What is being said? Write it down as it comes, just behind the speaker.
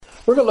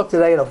We're going to look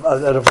today at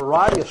a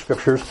variety of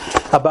scriptures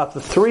about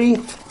the three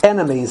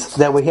enemies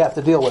that we have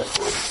to deal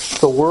with.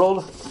 The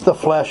world, the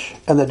flesh,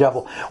 and the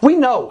devil. We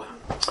know.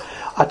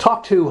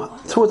 Who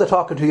was I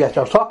talking to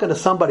yesterday? I was talking to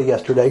somebody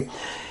yesterday,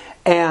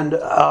 and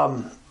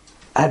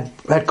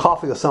had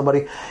coffee with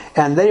somebody,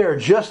 and they've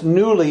just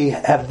newly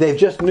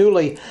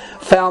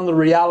found the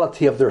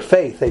reality of their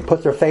faith. They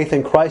put their faith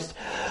in Christ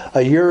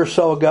a year or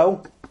so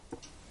ago,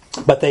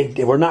 but they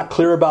were not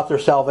clear about their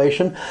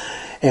salvation.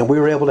 And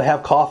we were able to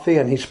have coffee,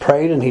 and he's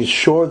prayed, and he's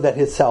sure that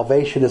his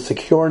salvation is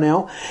secure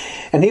now.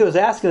 And he was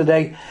asking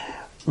today,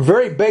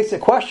 very basic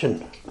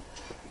question: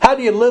 how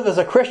do you live as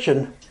a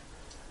Christian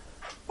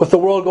with the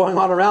world going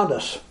on around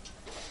us?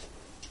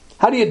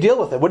 How do you deal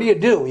with it? What do you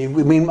do? I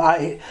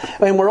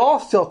mean, we're all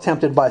still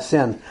tempted by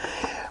sin.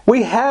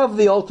 We have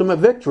the ultimate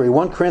victory.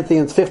 1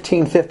 Corinthians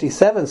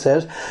 15:57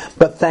 says,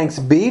 "But thanks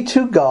be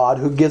to God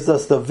who gives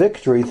us the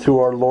victory through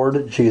our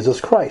Lord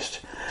Jesus Christ."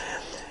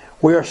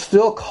 We are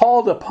still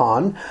called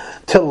upon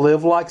to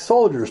live like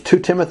soldiers. 2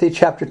 Timothy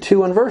chapter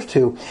 2 and verse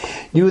 2.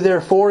 "You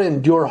therefore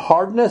endure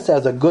hardness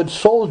as a good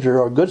soldier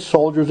or good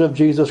soldiers of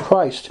Jesus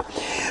Christ."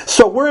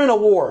 So we're in a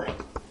war.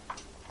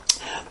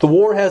 The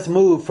war has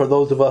moved for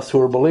those of us who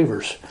are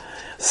believers.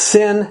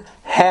 Sin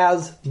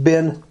has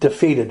been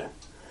defeated.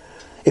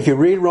 If you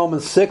read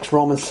Romans 6,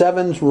 Romans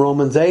 7,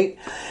 Romans 8,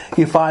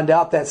 you find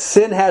out that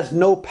sin has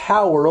no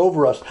power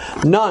over us.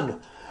 None.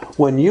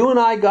 When you and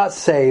I got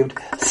saved,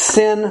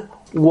 sin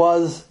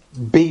was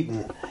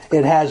beaten.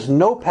 It has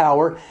no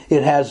power.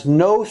 It has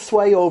no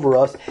sway over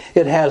us.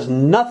 It has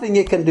nothing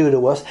it can do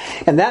to us.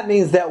 And that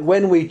means that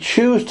when we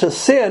choose to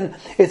sin,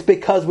 it's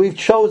because we've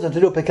chosen to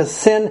do it, because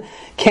sin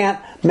can't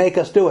make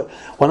us do it.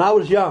 When I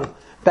was young,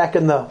 back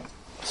in the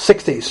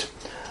 60s,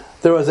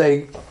 there was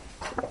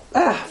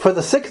for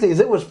the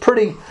 60s, it was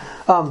pretty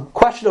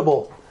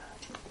questionable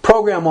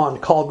program on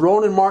called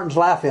Rowan Martin's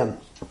Laugh-In.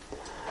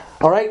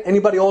 All right?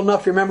 Anybody old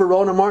enough to remember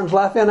Rowan Martin's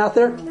Laugh-In out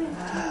there?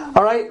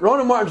 All right,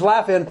 Rowan Martin's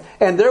Laugh-In,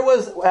 and there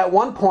was at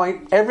one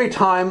point, every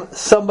time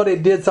somebody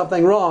did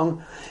something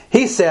wrong,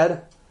 he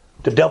said,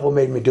 "The devil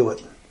made me do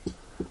it.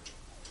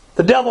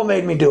 The devil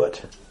made me do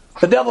it.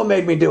 The devil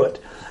made me do it."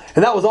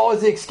 And that was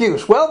always the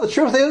excuse. Well, the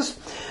truth is,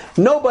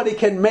 nobody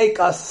can make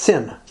us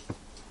sin.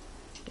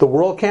 The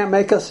world can't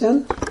make us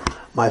sin.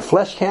 My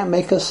flesh can't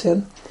make us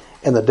sin.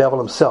 And the devil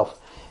himself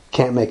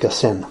can't make us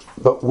sin.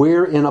 But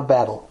we're in a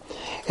battle.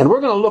 And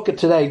we're going to look at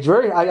today,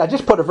 I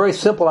just put a very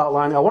simple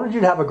outline. I wanted you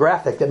to have a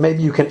graphic that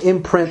maybe you can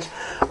imprint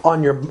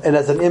on and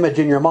as an image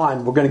in your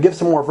mind. We're going to give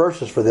some more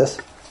verses for this.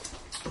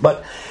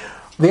 But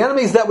the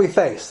enemies that we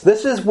face,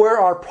 this is where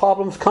our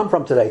problems come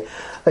from today.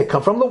 They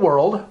come from the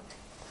world.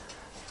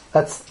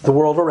 That's the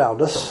world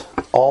around us.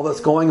 All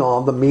that's going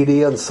on, the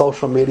media and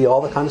social media,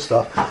 all that kind of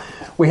stuff.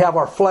 We have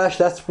our flesh.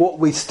 That's what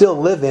we still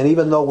live in.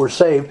 Even though we're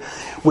saved,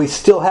 we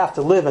still have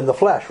to live in the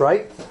flesh,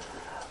 right?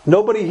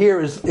 Nobody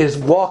here is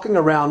walking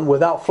around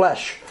without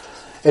flesh.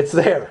 It's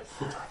there.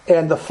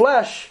 And the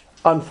flesh,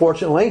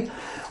 unfortunately,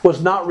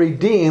 was not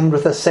redeemed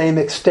with the same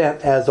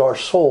extent as our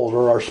soul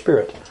or our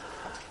spirit.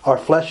 Our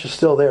flesh is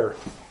still there.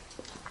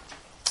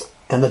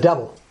 And the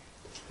devil.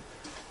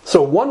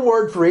 So one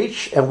word for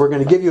each, and we're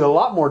going to give you a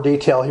lot more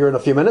detail here in a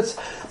few minutes.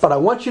 But I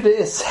want you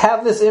to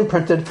have this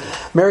imprinted.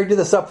 Mary did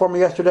this up for me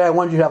yesterday. I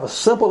wanted you to have a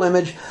simple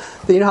image.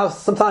 You know how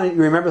sometimes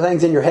you remember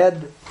things in your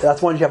head?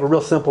 That's when you have a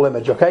real simple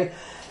image, okay?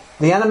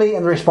 The enemy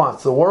and the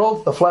response. The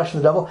world, the flesh,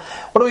 and the devil.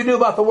 What do we do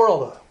about the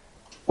world?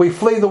 We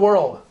flee the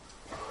world.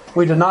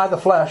 We deny the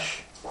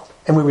flesh,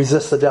 and we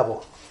resist the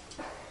devil.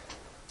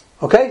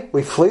 Okay?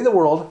 We flee the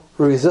world,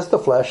 we resist the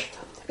flesh,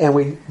 and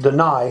we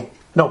deny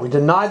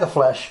the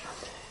flesh,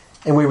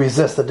 and we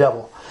resist the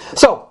devil.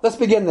 So, let's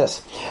begin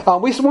this.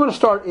 We want to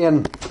start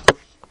in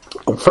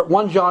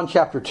 1 John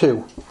chapter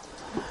 2.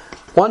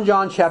 1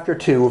 John chapter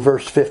 2,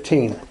 verse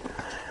 15.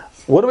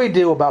 What do we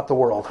do about the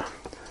world?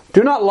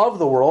 "Do not love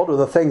the world or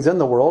the things in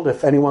the world.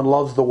 If anyone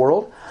loves the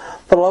world,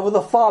 the love of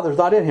the Father is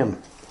not in him.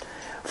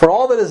 For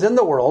all that is in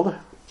the world,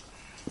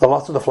 the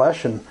lust of the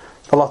flesh and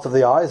the lust of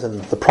the eyes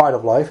and the pride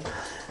of life,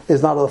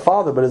 is not of the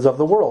Father, but is of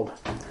the world.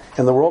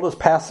 And the world is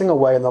passing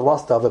away in the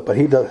lust of it, but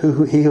he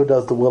who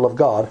does the will of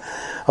God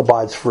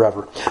abides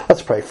forever."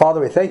 Let's pray.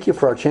 Father, we thank you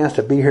for our chance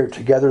to be here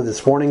together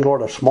this morning.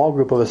 Lord, a small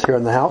group of us here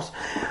in the house.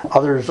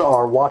 Others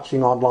are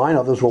watching online.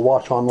 Others will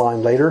watch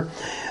online later.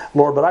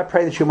 Lord, but I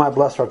pray that you might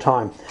bless our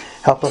time.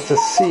 Help us to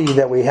see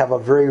that we have a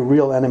very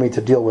real enemy to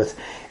deal with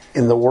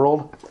in the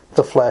world,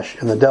 the flesh,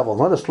 and the devil.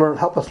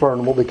 Help us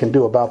learn what we can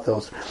do about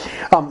those.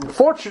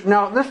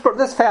 Now, this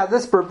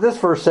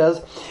verse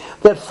says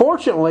that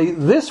fortunately,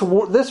 this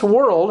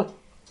world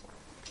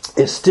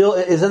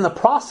is in the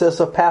process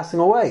of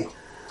passing away.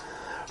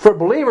 For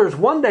believers,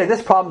 one day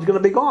this problem is going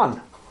to be gone,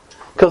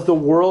 because the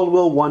world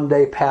will one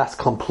day pass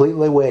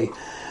completely away.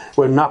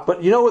 We're not,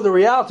 but you know what the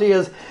reality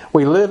is?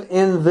 We live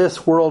in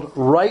this world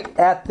right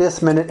at this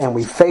minute, and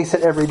we face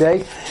it every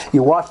day.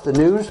 You watch the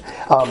news,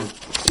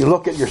 you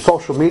look at your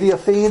social media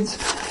feeds,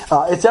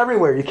 it's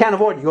everywhere. You can't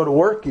avoid it. You go to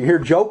work, you hear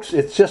jokes,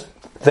 it's just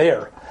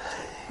there.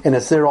 And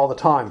it's there all the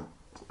time.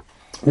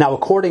 Now,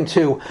 according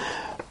to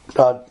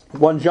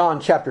 1 John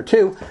chapter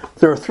 2,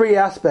 there are three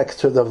aspects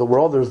to the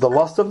world. There's the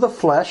lust of the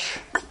flesh,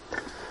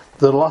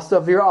 the lust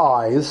of your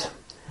eyes,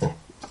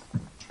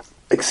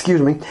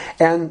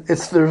 and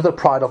there's the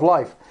pride of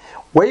life.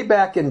 Way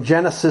back in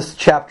Genesis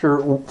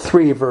chapter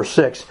 3, verse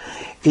 6,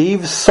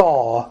 Eve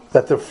saw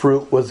that the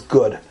fruit was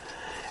good.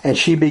 And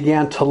she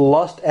began to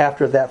lust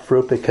after that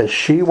fruit because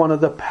she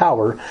wanted the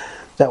power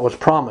that was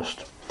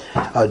promised.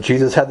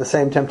 Jesus had the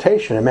same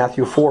temptation in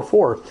Matthew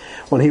 4:4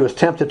 when he was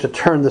tempted to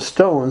turn the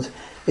stones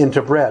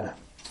into bread.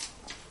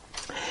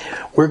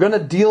 We're going to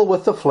deal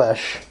with the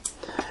flesh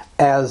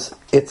as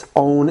its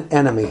own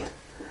enemy.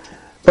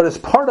 But as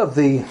part of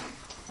the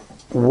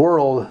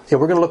world, we're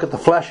going to look at the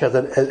flesh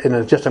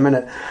in just a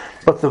minute,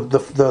 but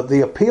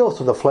the appeals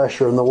to the flesh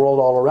are in the world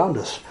all around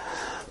us.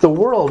 The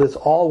world is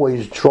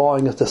always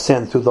drawing us to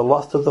sin through the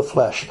lust of the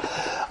flesh.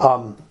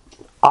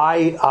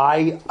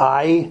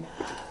 I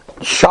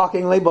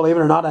shockingly, believe it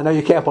or not, I know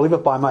you can't believe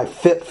it by my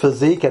fit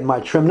physique and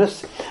my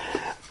trimness,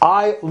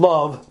 I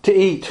love to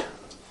eat.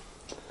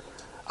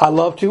 I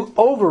love to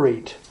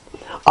overeat.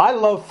 I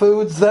love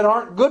foods that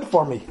aren't good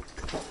for me.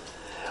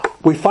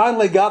 We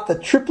finally got the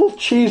triple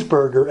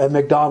cheeseburger at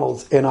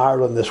McDonald's in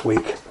Ireland this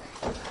week.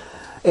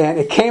 And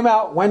it came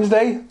out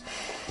Wednesday,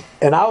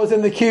 and I was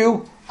in the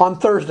queue on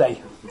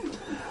Thursday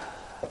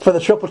for the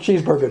triple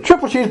cheeseburger.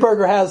 Triple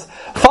cheeseburger has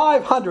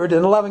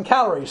 511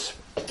 calories.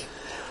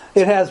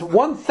 It has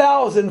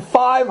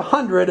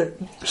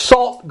 1,500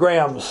 salt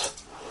grams.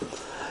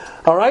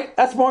 All right?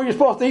 That's more you're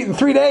supposed to eat in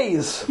 3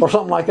 days or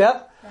something like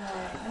that.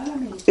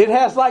 It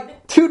has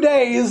like 2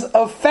 days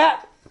of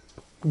fat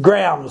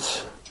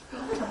grams.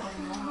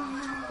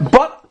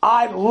 But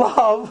I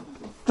love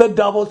the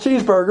double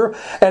cheeseburger,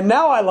 and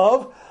now I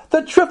love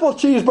the triple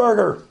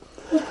cheeseburger.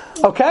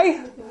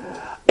 Okay?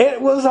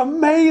 It was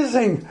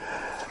amazing.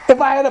 If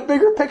I had a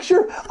bigger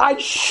picture,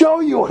 I'd show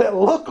you what it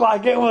looked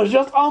like. It was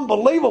just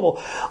unbelievable.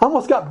 I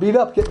almost got beat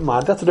up getting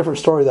mine. That's a different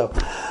story, though.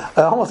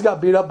 I almost got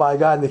beat up by a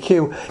guy in the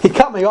queue. He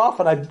cut me off,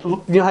 and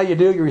you know how you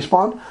do? You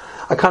respond.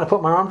 I kind of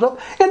put my arms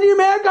up, and the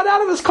man got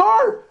out of his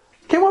car,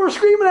 came over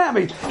screaming at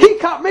me. He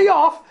cut me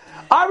off.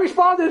 I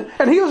responded,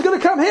 and he was going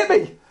to come hit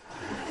me.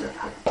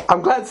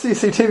 I'm glad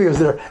CCTV was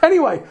there.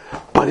 Anyway,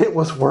 but it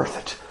was worth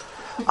it.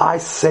 I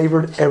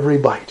savored every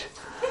bite.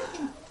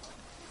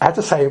 I have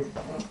to say,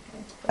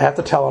 I have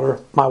to tell her,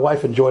 my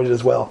wife enjoyed it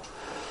as well.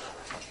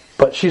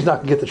 But she's not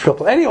going to get the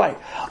triple. Anyway,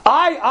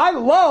 I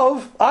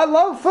love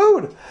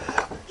food.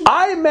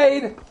 I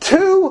made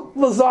 2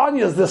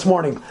 lasagnas this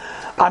morning.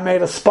 I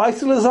made a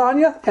spicy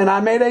lasagna and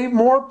I made a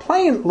more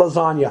plain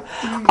lasagna.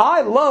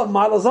 I love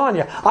my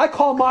lasagna. I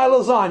call my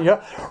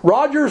lasagna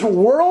Roger's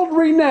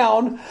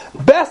world-renowned,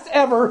 best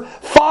ever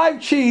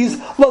 5-cheese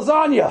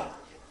lasagna.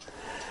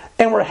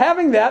 And we're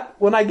having that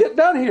when I get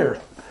done here.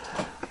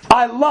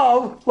 I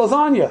love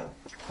lasagna.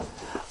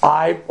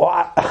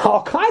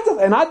 All kinds of,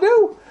 and I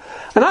do.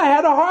 And I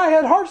had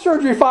heart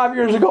surgery 5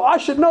 years ago. I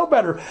should know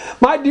better.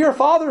 My dear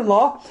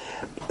father-in-law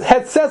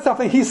had said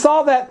something. He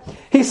saw that.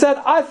 He said,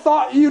 I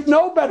thought you'd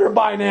know better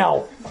by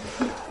now.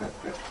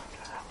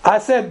 I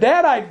said,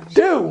 Dad, I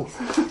do.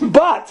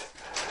 But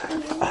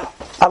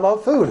I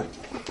love food.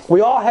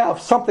 We all have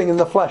something in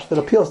the flesh that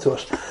appeals to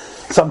us.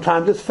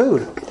 Sometimes it's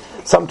food.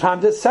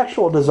 Sometimes it's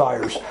sexual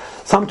desires.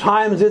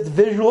 Sometimes it's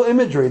visual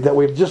imagery that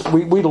we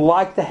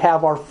like to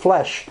have our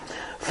flesh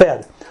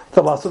fed.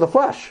 The lust of the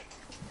flesh.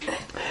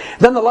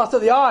 Then the lust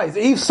of the eyes.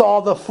 Eve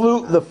saw the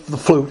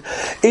fruit.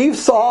 Eve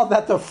saw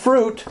that the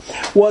fruit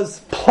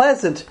was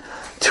pleasant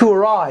to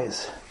her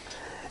eyes.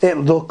 It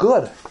looked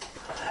good.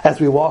 As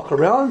we walk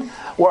around,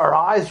 where our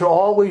eyes are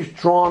always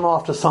drawn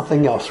off to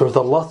something else. There's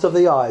the lust of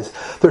the eyes.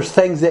 There's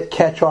things that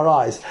catch our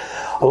eyes.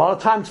 A lot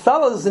of times,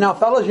 fellas, you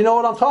know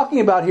what I'm talking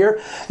about here.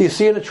 You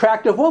see an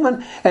attractive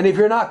woman, and if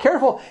you're not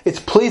careful, it's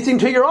pleasing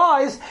to your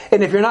eyes.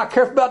 And if you're not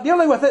careful about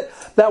dealing with it,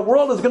 that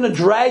world is going to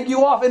drag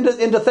you off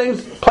into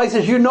things,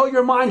 places you know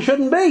your mind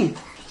shouldn't be.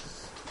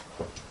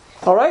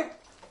 All right?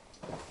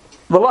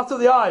 The lust of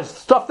the eyes,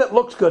 stuff that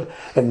looks good.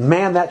 And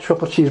man, that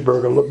triple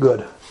cheeseburger looked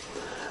good.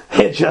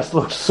 It just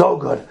looked so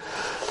good.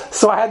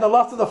 So I had the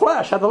lust of the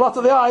flesh, had the lust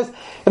of the eyes,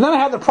 and then I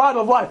had the pride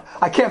of life.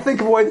 I can't think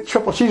of a way the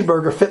triple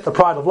cheeseburger fit the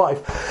pride of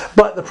life.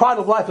 But the pride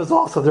of life is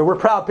also there. We're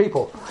proud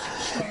people.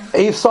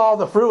 Eve saw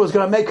the fruit was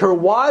going to make her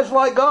wise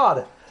like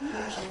God.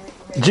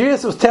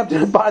 Jesus was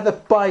tempted by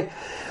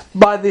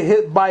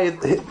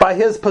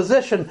his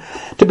position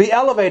to be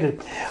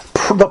elevated.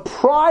 The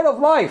pride of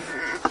life.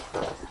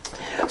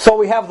 So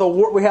we have the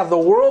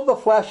world, the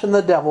flesh, and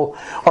the devil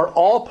are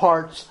all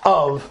parts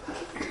of.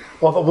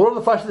 Well, the world of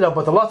the flesh and the devil,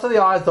 but the lust of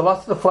the eyes, the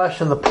lust of the flesh,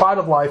 and the pride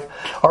of life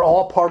are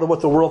all part of what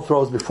the world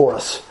throws before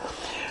us.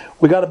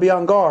 We got to be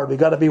on guard. We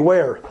got to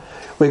beware.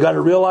 We got to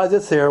realize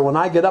it's there. When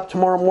I get up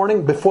tomorrow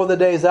morning, before the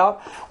day's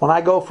out, when I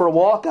go for a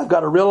walk, I've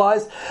got to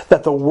realize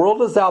that the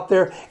world is out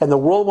there, and the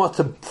world wants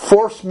to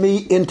force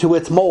me into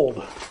its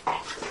mold.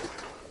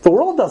 The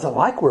world doesn't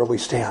like where we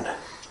stand,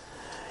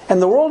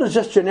 and the world is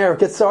just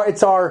generic. It's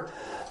our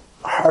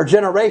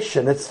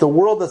generation. It's the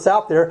world that's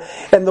out there,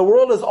 and the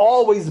world is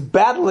always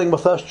battling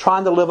with us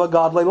trying to live a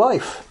godly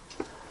life.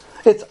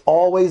 It's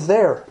always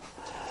there.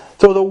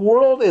 So the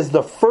world is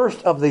the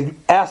first of the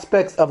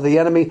aspects of the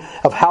enemy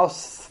of how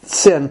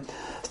sin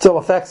still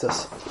affects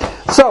us.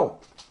 So,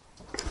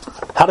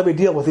 how do we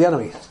deal with the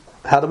enemy?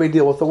 How do we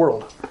deal with the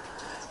world?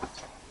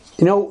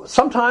 You know,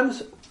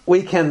 sometimes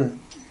we can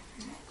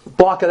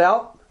block it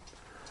out.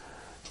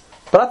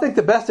 But I think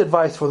the best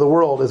advice for the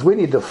world is we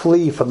need to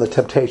flee from the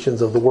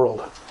temptations of the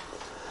world.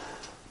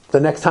 The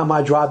next time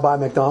I drive by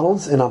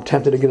McDonald's and I'm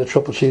tempted to get a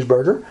triple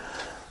cheeseburger,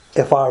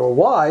 if I were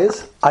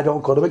wise, I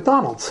don't go to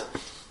McDonald's.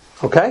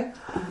 Okay?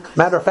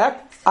 Matter of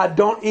fact, I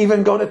don't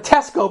even go to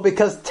Tesco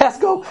because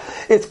Tesco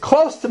is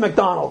close to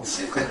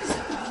McDonald's.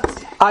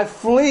 I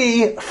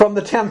flee from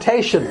the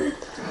temptation.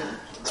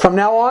 From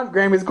now on,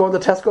 Grammy's going to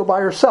Tesco by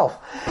herself.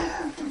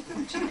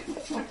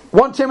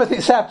 1 Timothy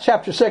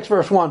chapter 6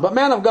 verse 1. But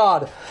man of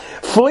God,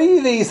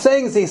 flee these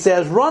things, he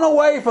says. Run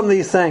away from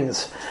these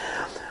things.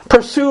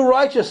 Pursue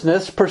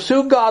righteousness,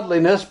 pursue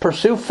godliness,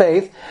 pursue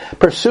faith,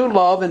 pursue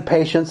love and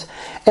patience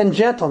and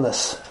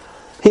gentleness.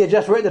 He had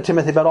just written to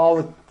Timothy about all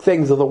the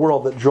things of the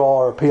world that draw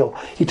or appeal.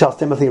 He tells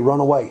Timothy,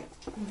 run away.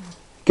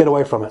 Get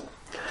away from it.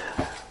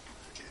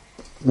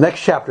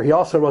 Next chapter, he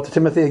also wrote to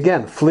Timothy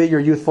again, flee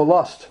your youthful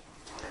lust.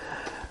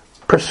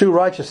 Pursue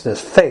righteousness,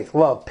 faith,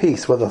 love,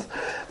 peace with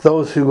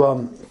those who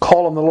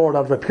call on the Lord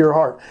out of a pure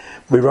heart.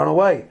 We run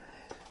away.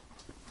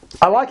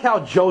 I like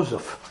how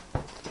Joseph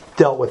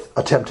dealt with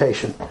a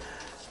temptation.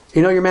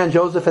 You know your man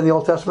Joseph in the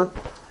Old Testament?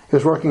 He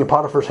was working in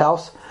Potiphar's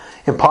house,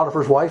 and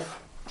Potiphar's wife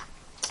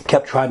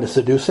kept trying to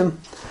seduce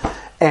him.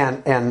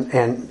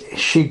 And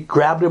she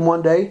grabbed him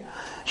one day.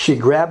 She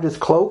grabbed his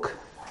cloak,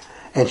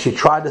 and she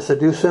tried to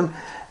seduce him,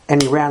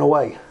 and he ran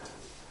away.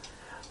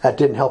 That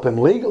didn't help him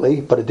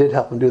legally, but it did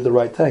help him do the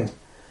right thing.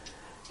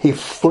 He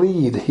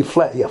fled.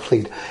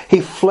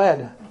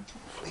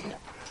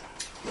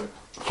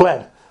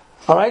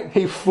 All right?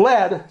 He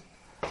fled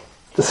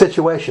the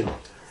situation.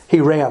 He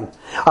ran.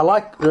 I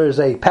like,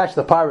 there's a Patch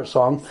the Pirate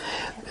song.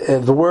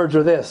 The words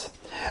are this.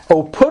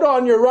 Oh, put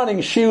on your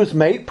running shoes,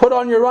 mate. Put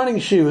on your running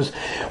shoes.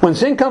 When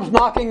sin comes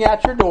knocking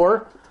at your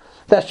door,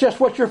 that's just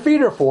what your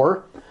feet are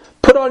for.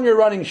 Put on your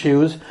running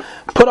shoes.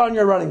 Put on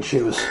your running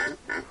shoes.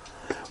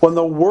 When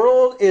the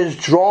world is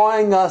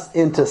drawing us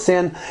into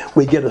sin,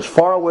 we get as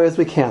far away as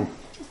we can.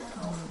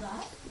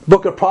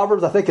 Book of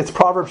Proverbs, I think it's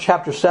Proverbs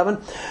chapter 7.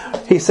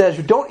 He says,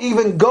 you don't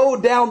even go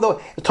down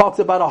the... It talks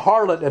about a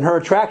harlot and her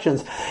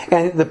attractions.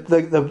 And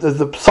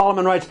the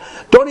Solomon writes,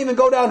 don't even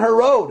go down her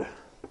road.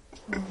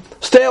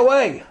 Stay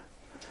away.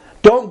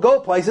 Don't go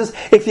places.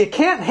 If you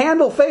can't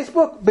handle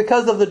Facebook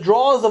because of the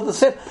draws of the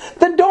sin,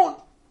 then don't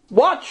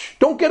watch.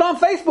 Don't get on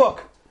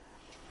Facebook.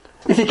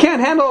 If you can't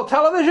handle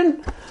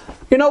television,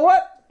 you know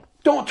what?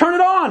 Don't turn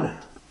it on.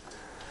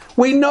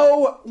 We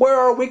know where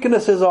our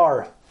weaknesses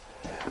are.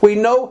 We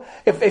know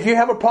if you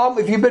have a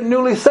problem, if you've been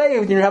newly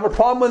saved and you have a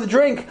problem with a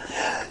drink,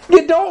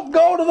 you don't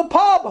go to the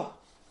pub.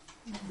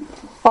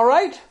 All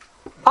right?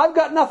 I've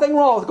got nothing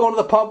wrong with going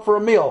to the pub for a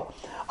meal.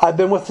 I've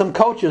been with some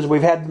coaches.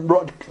 We've had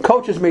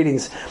coaches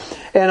meetings.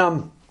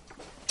 And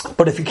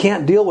but if you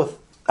can't deal with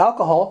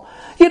alcohol,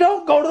 you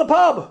don't go to the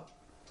pub.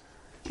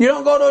 You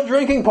don't go to a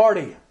drinking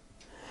party.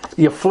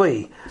 You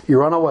flee. You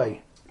run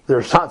away.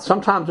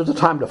 Sometimes there's a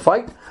time to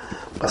fight,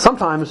 but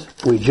sometimes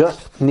we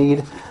just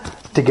need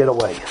to get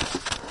away.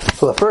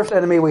 So the first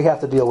enemy we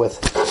have to deal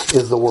with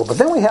is the world. But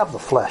then we have the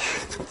flesh.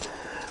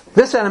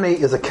 This enemy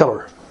is a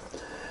killer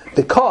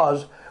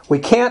because we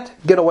can't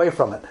get away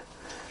from it.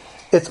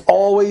 It's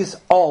always,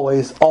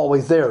 always,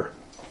 always there.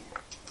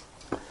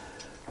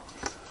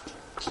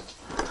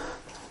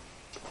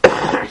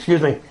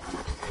 Excuse me.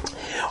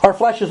 Our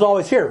flesh is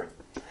always here.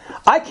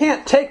 I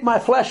can't take my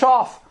flesh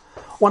off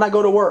when I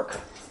go to work.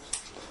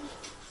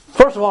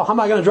 First of all, how am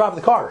I going to drive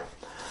the car?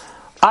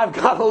 I've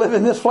got to live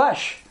in this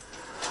flesh.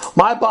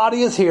 My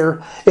body is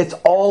here. It's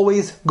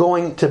always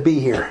going to be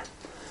here.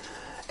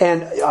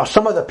 And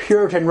some of the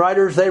Puritan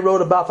writers, they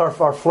wrote about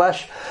our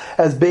flesh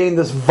as being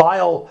this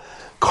vile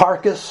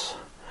carcass.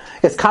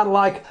 It's kind of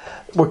like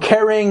we're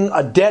carrying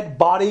a dead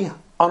body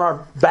on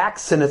our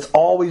backs, and it's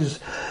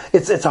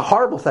a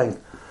horrible thing.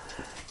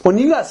 When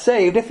you got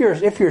saved, if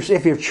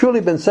you've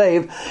truly been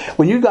saved,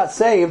 when you got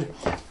saved,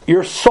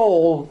 your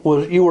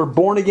soul you were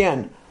born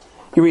again.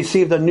 You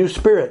received a new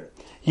spirit.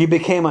 You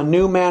became a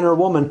new man or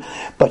woman,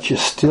 but you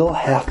still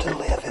have to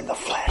live in the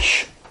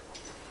flesh.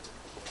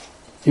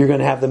 You're going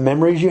to have the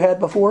memories you had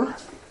before.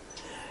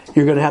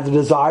 You're going to have the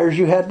desires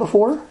you had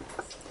before.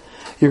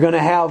 You're going to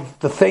have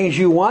the things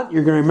you want.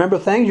 You're going to remember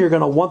things. You're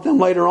going to want them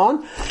later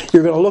on.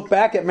 You're going to look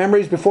back at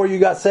memories before you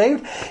got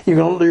saved.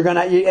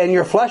 And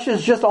your flesh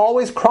is just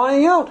always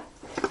crying out.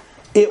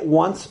 It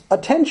wants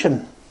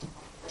attention.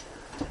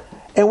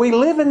 And we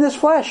live in this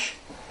flesh.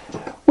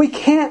 We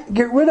can't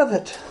get rid of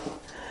it.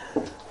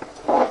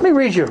 Let me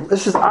read you.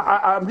 This is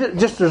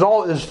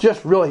there's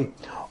just really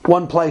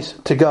one place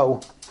to go.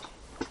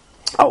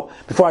 Oh,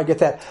 before I get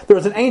that, there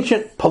was an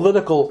ancient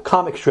political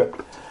comic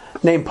strip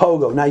named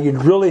Pogo. Now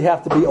you'd really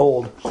have to be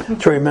old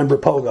to remember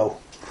Pogo.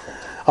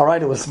 All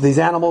right, it was these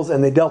animals,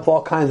 and they dealt with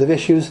all kinds of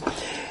issues.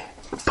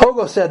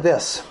 Pogo said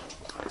this: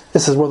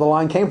 This is where the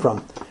line came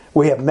from.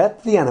 We have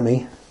met the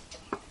enemy,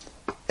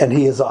 and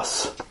he is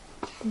us.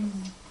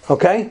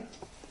 Okay?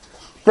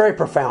 Very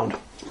profound.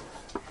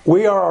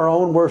 We are our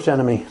own worst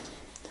enemy.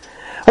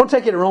 I want to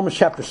take you to Romans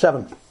chapter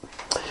 7.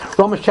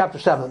 Romans chapter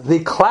 7, the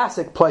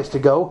classic place to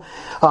go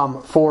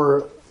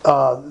for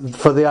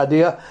the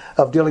idea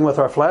of dealing with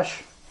our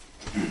flesh.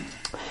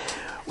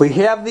 We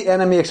have the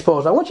enemy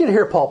exposed. I want you to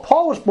hear Paul.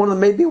 Paul was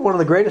maybe one of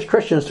the greatest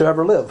Christians to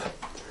ever live.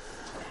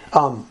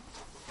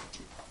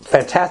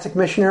 Fantastic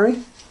missionary,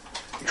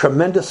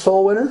 tremendous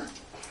soul winner,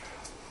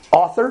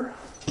 author,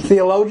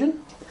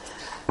 theologian.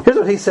 Here's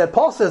what he said.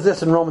 Paul says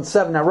this in Romans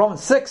 7. Now,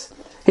 Romans 6,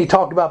 he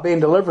talked about being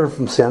delivered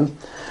from sin.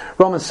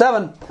 Romans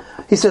 7,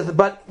 he says,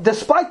 but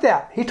despite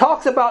that, he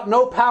talks about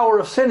no power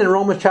of sin in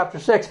Romans chapter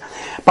 6.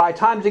 By the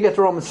time he gets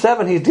to Romans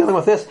 7, he's dealing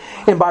with this.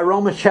 And by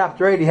Romans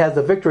chapter 8, he has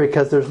the victory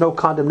because there's no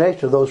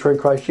condemnation of those who are in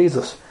Christ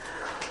Jesus.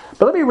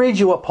 But let me read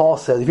you what Paul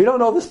says. If you don't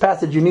know this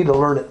passage, you need to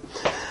learn it.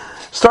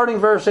 Starting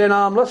verse in,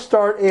 let's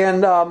start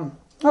in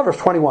verse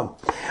 21.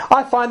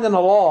 I find in the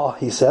law,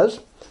 he says,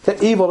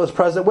 that evil is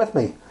present with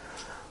me,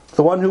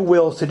 the one who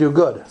wills to do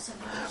good.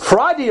 For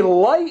I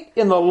delight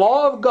in the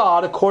law of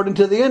God according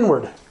to the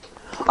inward.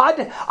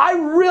 I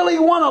really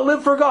want to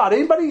live for God.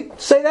 Anybody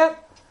say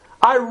that?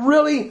 I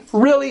really,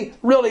 really,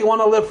 really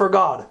want to live for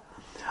God.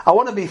 I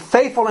want to be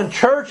faithful in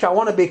church. I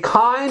want to be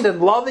kind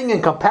and loving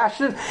and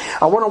compassionate.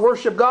 I want to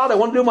worship God. I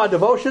want to do my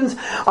devotions.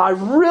 I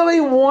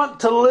really want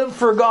to live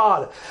for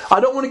God. I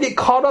don't want to get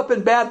caught up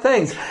in bad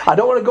things. I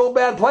don't want to go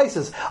bad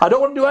places. I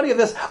don't want to do any of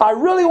this. I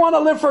really want to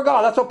live for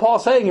God. That's what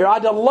Paul's saying here. I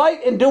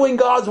delight in doing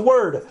God's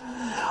word.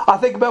 I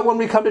think about when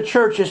we come to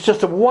church. It's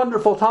just a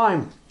wonderful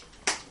time.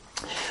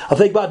 I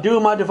think about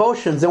doing my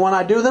devotions, and when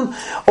I do them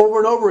over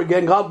and over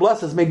again, God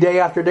blesses me day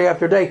after day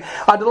after day.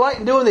 I delight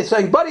in doing these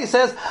things. But he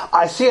says,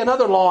 I see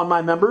another law in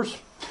my members,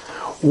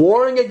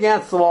 warring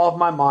against the law of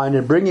my mind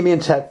and bringing me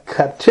into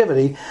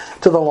captivity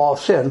to the law of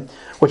sin,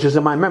 which is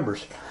in my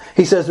members.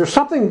 He says, there's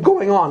something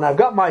going on. I've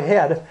got my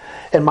head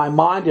and my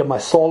mind and my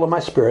soul and my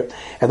spirit,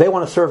 and they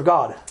want to serve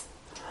God.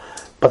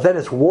 But then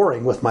it's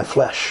warring with my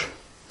flesh,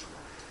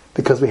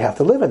 because we have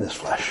to live in this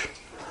flesh.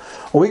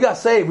 When we got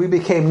saved, we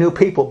became new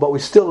people, but we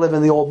still live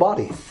in the old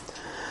body.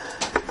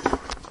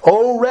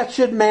 O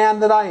wretched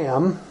man that I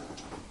am,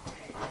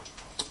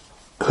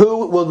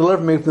 who will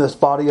deliver me from this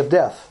body of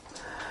death?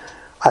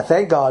 I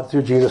thank God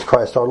through Jesus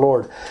Christ our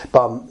Lord.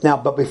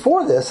 But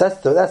before this,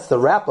 that's the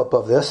wrap-up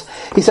of this.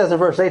 He says in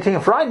verse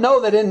 18, for I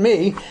know that in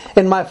me,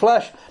 in my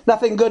flesh,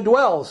 nothing good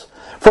dwells.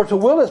 For to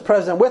will is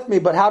present with me,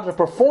 but how to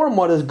perform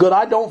what is good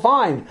I don't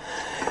find.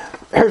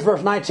 Here's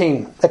verse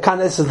 19.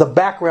 This is the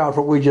background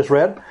for what we just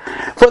read.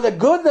 For the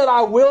good that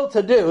I will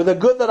to do, the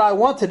good that I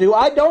want to do,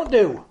 I don't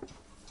do.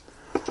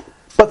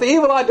 But the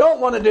evil I don't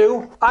want to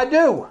do, I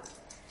do.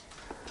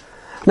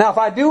 Now if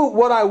I do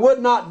what I would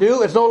not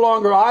do, it's no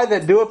longer I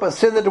that do it, but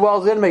sin that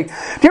dwells in me. Do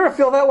you ever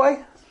feel that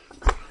way?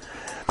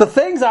 The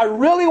things I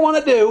really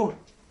want to do,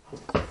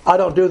 I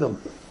don't do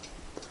them.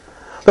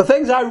 The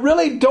things I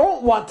really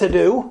don't want to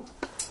do,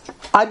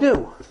 I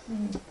do.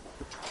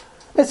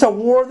 It's a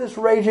war that's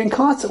raging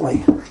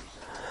constantly.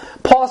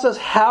 Paul says,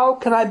 how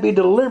can I be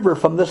delivered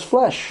from this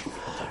flesh,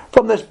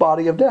 from this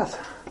body of death?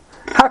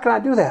 How can I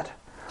do that?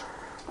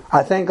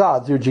 I thank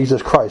God through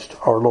Jesus Christ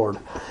our Lord.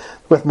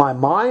 With my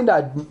mind,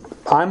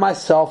 I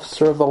myself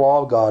serve the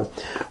law of God.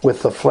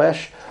 With the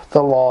flesh,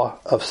 the law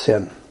of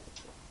sin.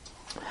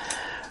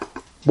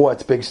 Boy,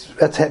 it's big.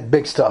 That's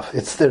big stuff.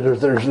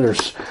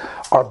 There's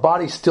our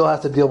body still has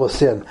to deal with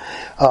sin.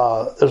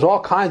 There's all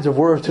kinds of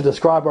words to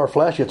describe our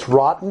flesh. It's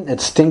rotten,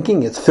 it's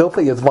stinking, it's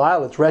filthy, it's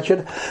vile, it's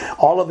wretched.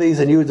 All of these,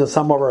 and used in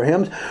some of our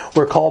hymns,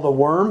 were called a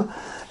worm.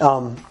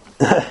 Was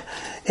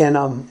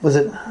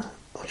it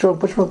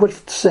which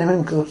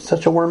hymn?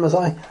 Such a worm as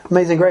I?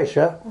 Amazing Grace,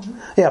 yeah,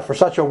 yeah. For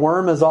such a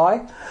worm as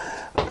I,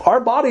 our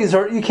bodies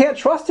are. You can't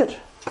trust it.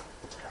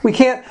 We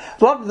can't.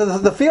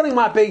 The feeling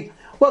might be,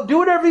 well, do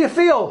whatever you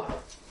feel.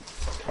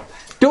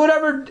 Do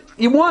whatever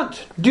you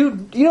want.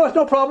 It's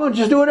no problem.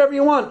 Just do whatever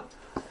you want.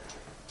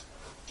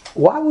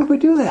 Why would we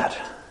do that?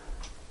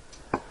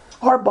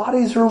 Our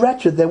bodies are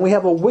wretched. Then we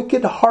have a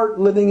wicked heart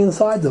living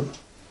inside them.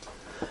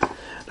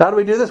 How do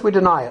we do this? We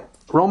deny it.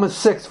 Romans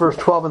 6, verse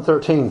 12 and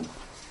 13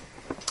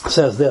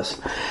 says this.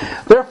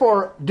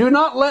 Therefore, do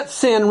not let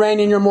sin reign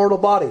in your mortal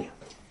body.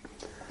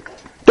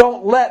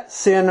 Don't let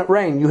sin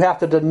reign. You have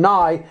to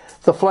deny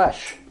the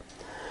flesh,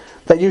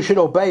 that you should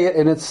obey it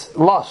in its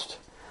lust.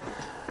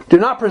 Do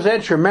not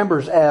present your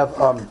members as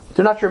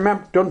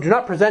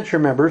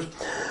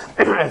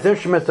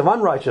instruments of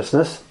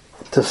unrighteousness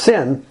to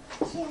sin,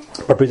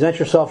 but present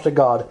yourselves to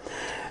God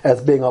as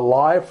being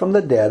alive from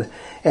the dead,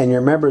 and your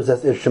members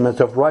as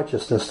instruments of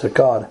righteousness to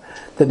God.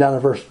 Then down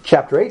in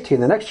chapter 18,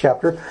 the next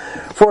chapter,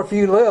 for if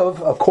you live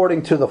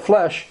according to the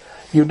flesh,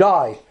 you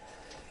die.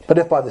 But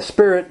if by the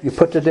Spirit you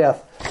put to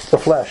death the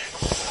flesh.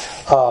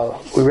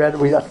 We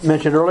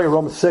mentioned earlier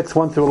Romans 6,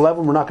 1 through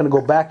 11. We're not going to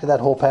go back to that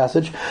whole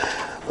passage.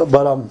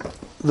 But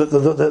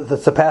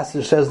the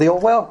passage says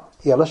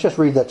let's just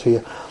read that to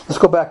you. Let's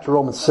go back to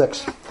Romans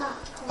 6.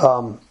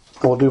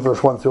 And we'll do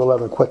verse 1 through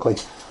 11 quickly.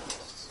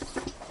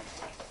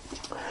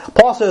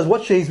 Paul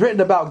says, he's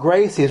written about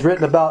grace. He's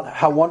written about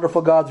how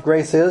wonderful God's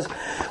grace is.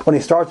 When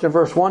he starts in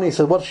verse 1, he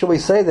says, what shall we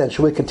say then?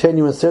 Shall we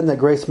continue in sin that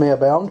grace may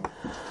abound?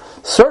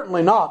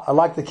 Certainly not. I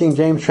like the King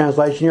James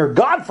translation here.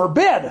 God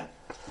forbid!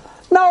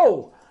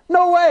 No!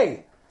 No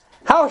way!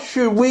 How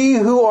should we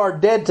who are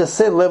dead to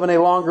sin live any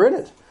longer in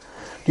it?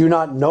 Do you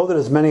not know that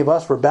as many of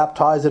us were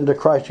baptized into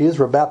Christ Jesus,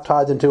 were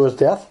baptized into His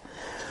death?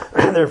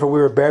 Therefore we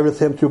were buried with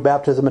Him through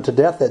baptism into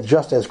death, that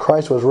just as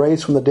Christ was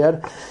raised from the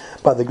dead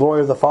by the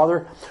glory of the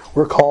Father,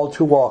 we're called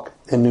to walk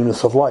in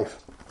newness of life.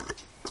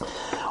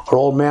 Our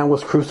old man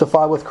was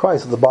crucified with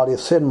Christ, that the body of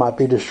sin might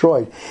be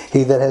destroyed.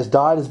 He that has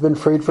died has been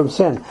freed from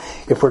sin.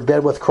 If we're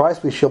dead with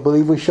Christ, we shall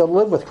believe we shall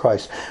live with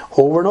Christ.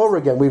 Over and over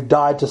again, we've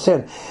died to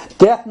sin.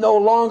 Death no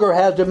longer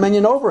has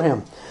dominion over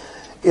him.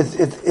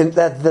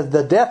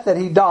 The death that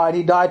he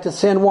died to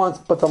sin once,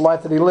 but the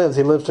life that he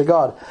lives to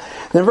God.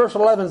 Then verse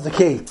 11 is the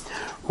key.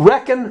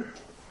 Reckon,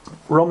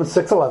 Romans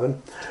 6:11,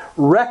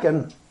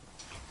 reckon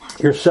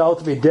yourself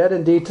to be dead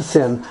indeed to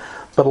sin,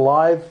 but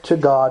alive to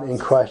God in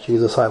Christ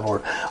Jesus our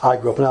Lord. I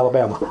grew up in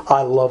Alabama.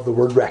 I love the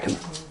word reckon.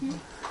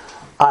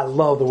 I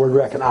love the word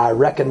reckon. I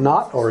reckon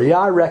not, or yeah,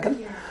 I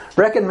reckon.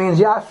 Reckon means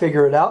yeah, I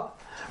figure it out.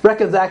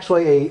 Reckon's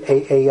actually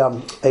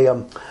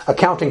a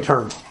accounting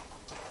term.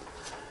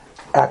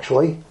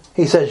 Actually,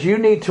 he says you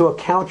need to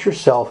account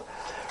yourself,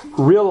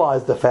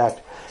 realize the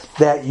fact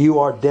that you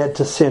are dead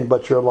to sin,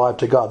 but you're alive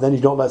to God. Then you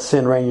don't let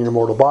sin reign in your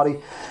mortal body.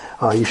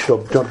 You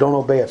don't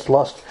obey its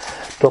lust.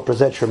 Don't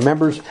present your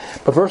members.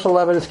 But verse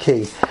 11 is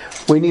key.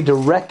 We need to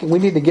reckon. We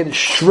need to get it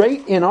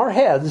straight in our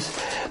heads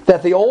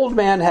that the old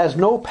man has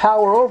no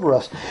power over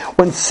us.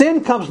 When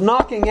sin comes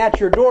knocking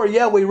at your door,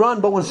 yeah, we run.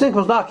 But when sin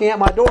comes knocking at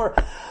my door,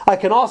 I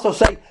can also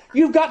say,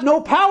 you've got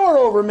no power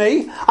over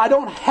me. I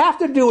don't have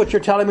to do what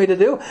you're telling me to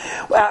do.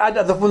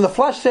 When the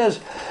flesh says,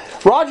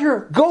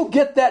 Roger, go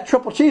get that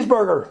triple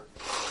cheeseburger,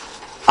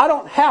 I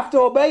don't have to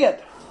obey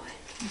it.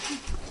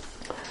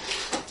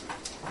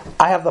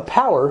 I have the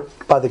power,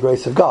 by the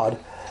grace of God,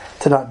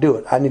 to not do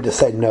it. I need to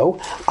say,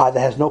 no, that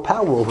has no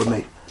power over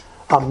me.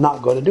 I'm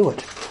not going to do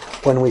it.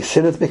 When we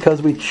sin, it's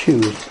because we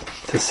choose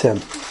to sin.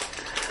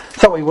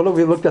 So we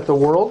looked at the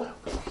world,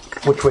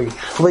 which we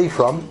flee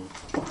from.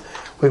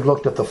 We've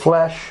looked at the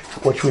flesh,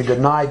 which we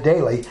deny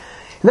daily. And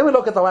then we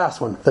look at the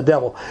last one, the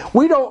devil.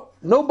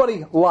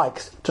 Nobody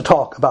likes to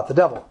talk about the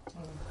devil.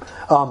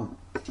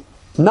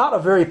 Not a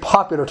very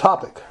popular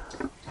topic.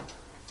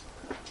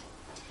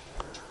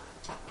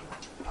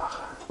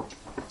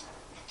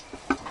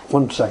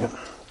 One second.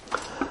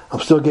 I'm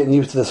still getting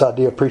used to this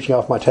idea of preaching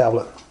off my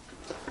tablet.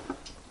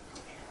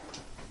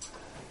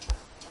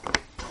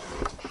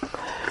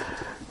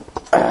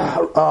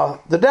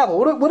 The devil.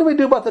 What do we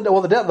do about the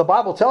devil? Well, the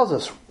Bible tells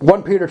us.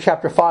 1 Peter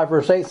chapter 5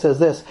 verse 8 says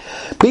this.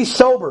 Be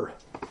sober.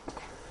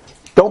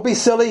 Don't be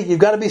silly. You've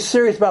got to be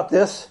serious about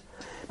this.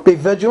 Be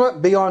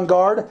vigilant. Be on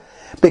guard.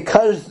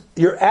 Because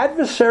your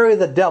adversary,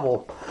 the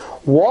devil,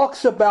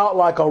 walks about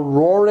like a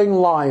roaring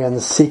lion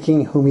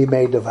seeking whom he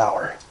may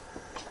devour.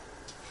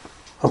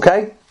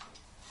 Okay?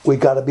 We've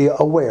got to be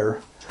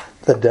aware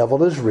the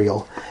devil is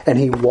real, and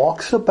he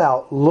walks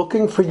about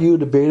looking for you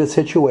to be in a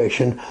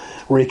situation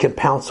where he can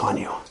pounce on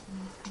you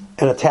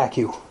and attack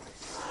you.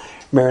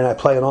 Mary and I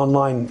play an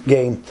online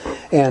game,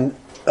 and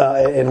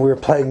we were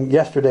playing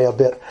yesterday a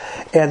bit,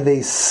 and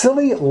these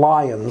silly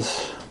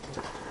lions,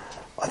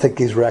 I think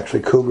these were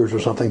actually cougars or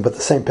something, but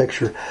the same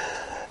picture.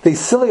 These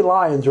silly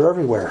lions are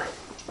everywhere.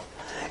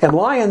 And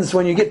lions,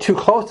 when you get too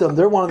close to them,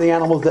 they're one of the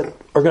animals that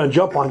are going to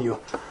jump on you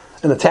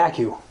and attack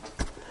you.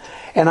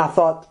 And I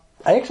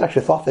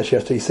actually thought this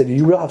yesterday. He said, do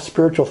you really have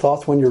spiritual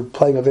thoughts when you're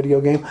playing a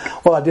video game?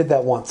 Well, I did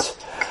that once.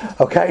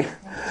 Okay?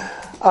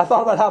 I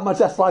thought about how much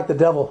that's like the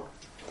devil.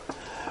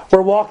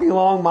 We're walking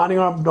along, minding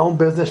our own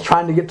business,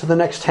 trying to get to the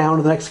next town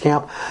or the next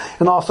camp,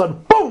 and all of a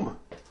sudden, boom!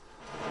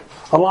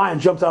 A lion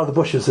jumps out of the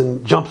bushes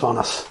and jumps on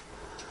us.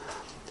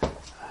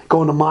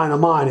 Going to mine a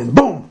mine, and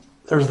boom!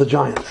 There's the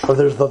giant, or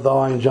there's the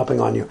lion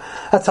jumping on you.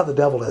 That's how the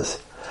devil is.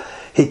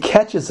 He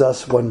catches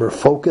us when we're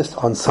focused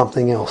on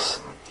something else.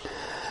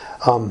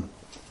 And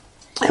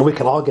we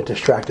can all get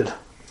distracted.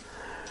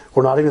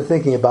 We're not even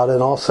thinking about it,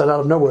 and all of a sudden, out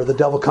of nowhere, the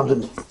devil comes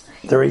in.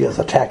 There he is,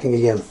 attacking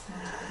again.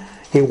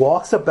 He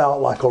walks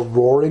about like a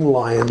roaring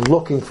lion,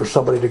 looking for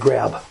somebody to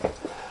grab.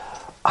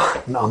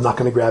 No, I'm not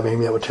going to grab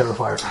Amy. That would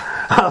terrify her.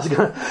 I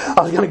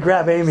was going to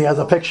grab Amy as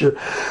a picture,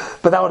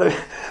 but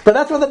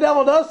that's what the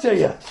devil does to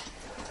you.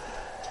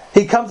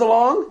 He comes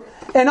along,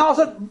 and all of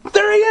a sudden,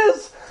 there he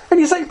is, and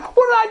you say, "What did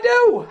I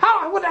do?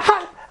 What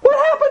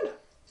happened?"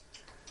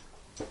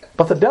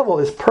 But the devil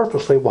is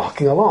purposely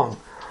walking along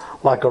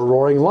like a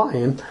roaring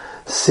lion,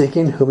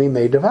 seeking whom he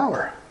may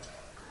devour.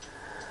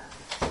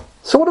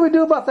 So what do we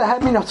do about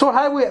that? So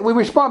how do we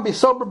respond? Be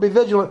sober, be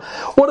vigilant.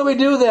 What do we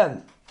do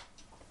then?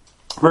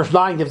 Verse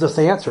 9 gives us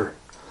the answer.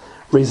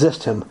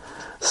 Resist him,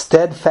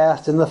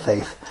 steadfast in the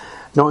faith,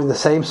 knowing the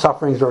same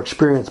sufferings are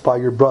experienced by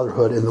your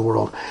brotherhood in the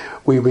world.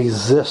 We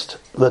resist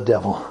the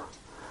devil.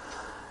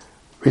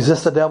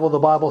 Resist the devil, the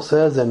Bible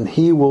says, and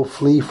he will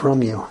flee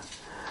from you.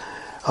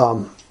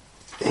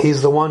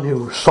 He's the one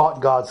who sought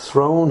God's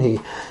throne.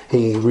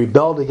 He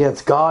rebelled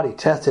against God. He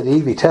tested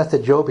Eve. He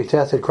tested Job. He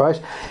tested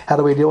Christ. How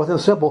do we deal with him?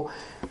 Simple.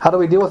 How do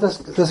we deal with this?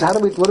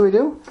 What do we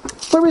do?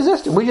 We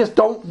resist him. We just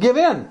don't give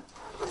in.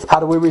 How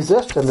do we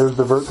resist? And there's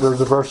the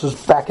verses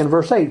back in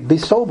verse 8. Be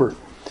sober.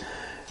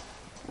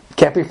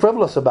 Can't be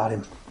frivolous about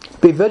him.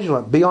 Be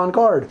vigilant. Be on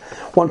guard.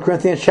 1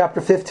 Corinthians chapter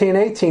 15,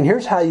 18.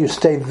 Here's how you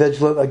stay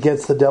vigilant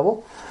against the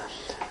devil.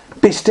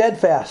 Be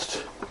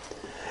steadfast.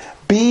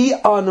 Be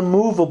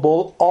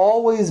unmovable.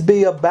 Always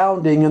be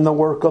abounding in the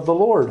work of the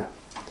Lord,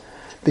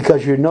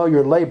 because you know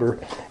your labor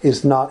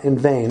is not in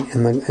vain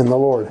in the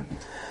Lord.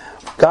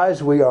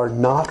 Guys, we are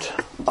not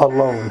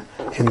alone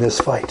in this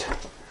fight.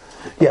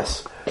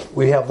 Yes,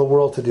 we have the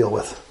world to deal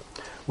with.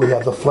 We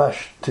have the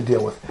flesh to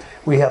deal with.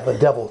 We have the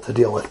devil to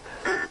deal with.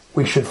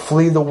 We should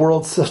flee the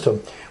world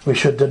system. We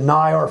should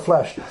deny our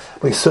flesh.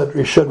 We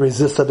should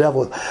resist the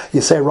devil.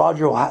 You say,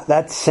 Roger,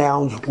 that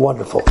sounds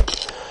wonderful.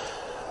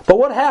 But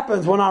what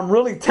happens when I'm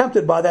really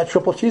tempted by that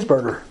triple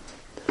cheeseburger?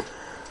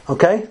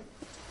 Okay?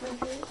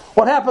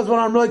 What happens when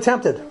I'm really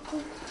tempted?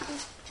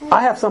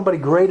 I have somebody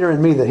greater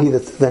in me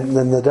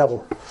than the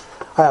devil.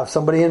 I have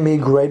somebody in me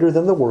greater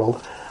than the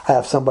world. I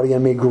have somebody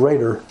in me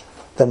greater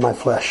than my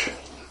flesh.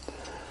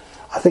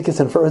 I think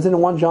isn't it in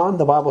 1 John?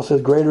 The Bible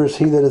says, greater is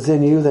he that is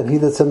in you than he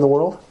that's in the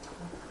world.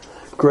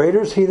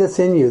 Greater is he that's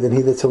in you than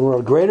he that's in the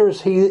world. Greater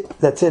is he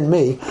that's in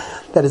me,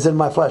 that is in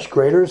my flesh.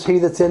 Greater is he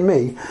that's in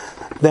me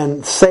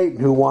than Satan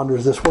who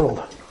wanders this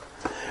world.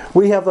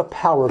 We have the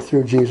power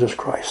through Jesus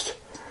Christ.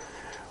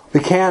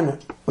 We can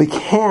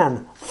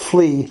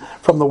flee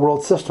from the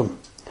world system.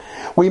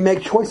 We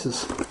make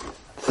choices,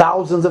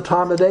 thousands of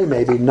times a day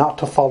maybe, not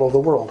to follow the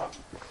world.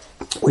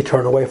 We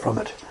turn away from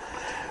it.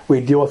 We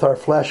deal with our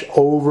flesh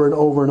over and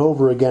over and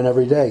over again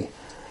every day.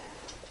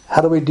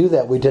 How do we do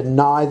that? We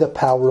deny the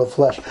power of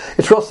flesh.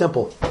 It's real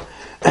simple.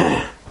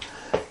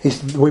 We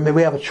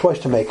have a choice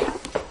to make.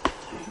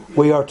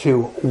 We are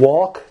to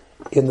walk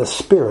in the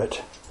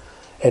Spirit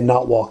and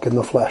not walk in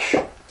the flesh.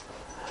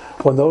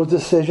 When those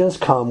decisions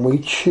come, we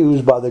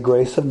choose by the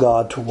grace of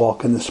God to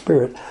walk in the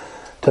Spirit,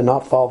 to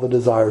not follow the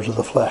desires of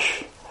the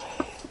flesh.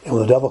 And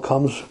when the devil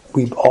comes,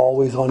 we're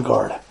always on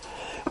guard.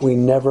 We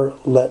never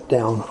let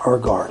down our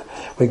guard.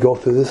 We go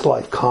through this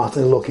life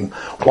constantly looking,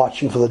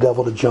 watching for the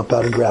devil to jump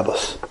out and grab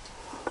us.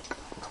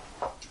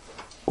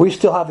 We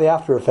still have the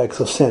after effects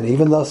of sin.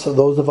 Even those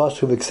of us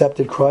who've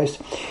accepted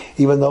Christ,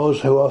 even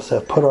those who else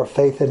have put our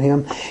faith in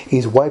Him,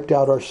 He's wiped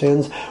out our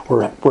sins.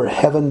 We're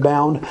heaven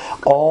bound.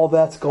 All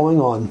that's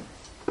going on.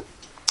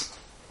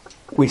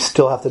 We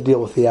still have to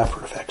deal with the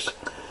after effects.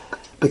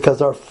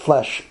 Because our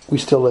flesh, we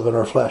still live in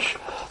our flesh.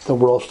 The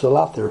world's still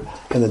out there,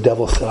 and the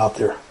devil's still out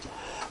there.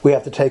 We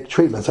have to take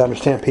treatments. I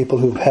understand people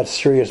who've had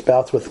serious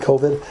bouts with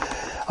COVID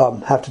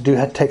have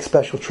to take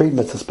special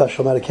treatments and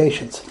special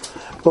medications.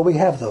 But we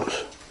have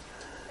those.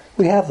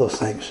 We have those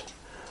things.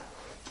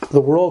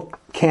 The world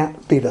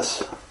can't beat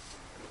us.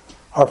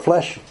 Our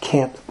flesh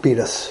can't beat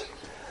us.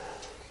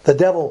 The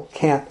devil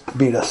can't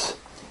beat us.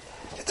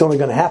 It's only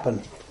going to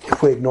happen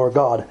if we ignore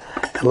God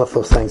and let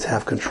those things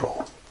have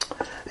control.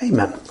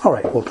 Amen. All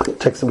right, we'll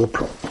take some.